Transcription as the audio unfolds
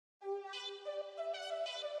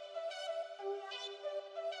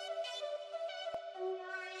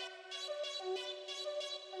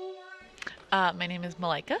My name is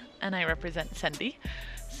Malaika, and I represent Sendy.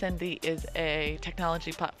 Sendy is a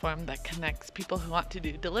technology platform that connects people who want to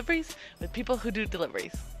do deliveries with people who do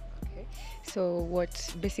deliveries. Okay. So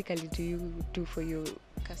what basically do you do for your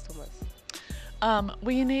customers?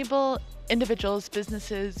 We enable individuals,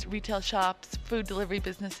 businesses, retail shops, food delivery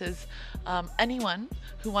businesses, anyone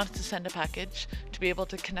who wants to send a package to be able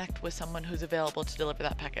to connect with someone who's available to deliver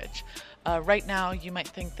that package. Right now, you might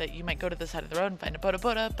think that you might go to the side of the road and find a boda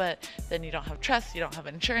boda, but then you don't have trust, you don't have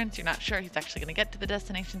insurance, you're not sure he's actually going to get to the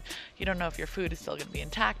destination, you don't know if your food is still going to be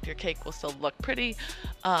intact, your cake will still look pretty,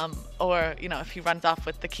 or if he runs off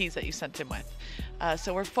with the keys that you sent him with.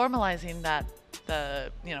 So we're formalizing that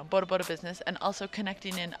the boda boda business and also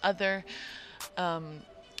connecting in other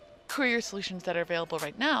courier solutions that are available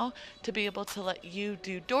right now to be able to let you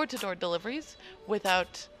do door-to-door deliveries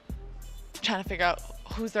without trying to figure out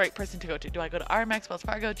who's the right person to go to. Do I go to RMX, Wells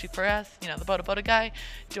Fargo, G4S, the boda boda guy?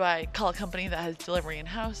 Do I call a company that has delivery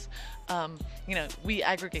in-house? We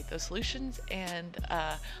aggregate those solutions, and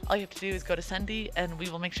all you have to do is go to Sendy and we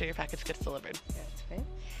will make sure your package gets delivered. That's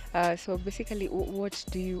fine. So basically, what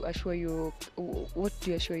do you assure your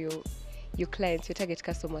clients, your target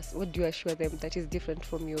customers? What do you assure them that is different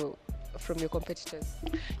from your competitors?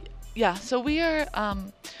 Yeah, so we're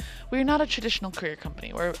not a traditional courier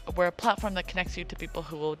company. We're a platform that connects you to people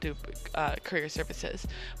who will do courier services,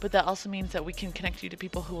 but that also means that we can connect you to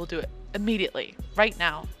people who will do it immediately, right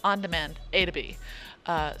now, on demand, A to B.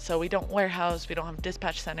 So we don't warehouse, we don't have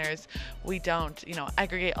dispatch centers, we don't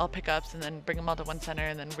aggregate all pickups and then bring them all to one center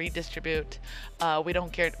and then redistribute. We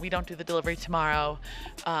don't do the delivery tomorrow.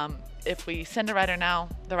 If we send a rider now,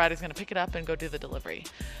 the rider's going to pick it up and go do the delivery.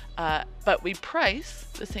 But we price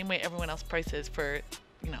the same way everyone else prices for,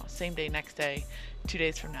 same day, next day, 2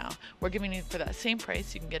 days from now. We're giving you for that same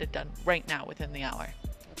price, you can get it done right now within the hour.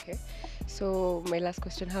 Okay. So my last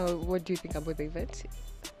question: what do you think about the event?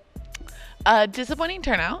 Disappointing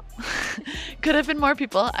turnout. Could have been more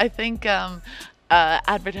people. I think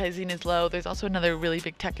advertising is low. There's also another really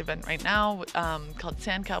big tech event right now called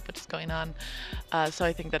Sandcalp, which is going on. So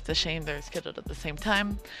I think that's a shame they're scheduled at the same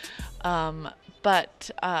time.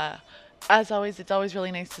 But as always, it's always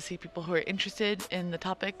really nice to see people who are interested in the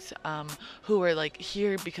topics, who are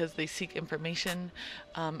here because they seek information,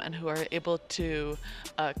 and who are able to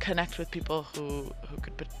connect with people who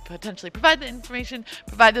could potentially provide the information,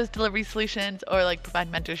 provide those delivery solutions, or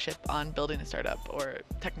provide mentorship on building a startup or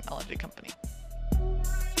technology company.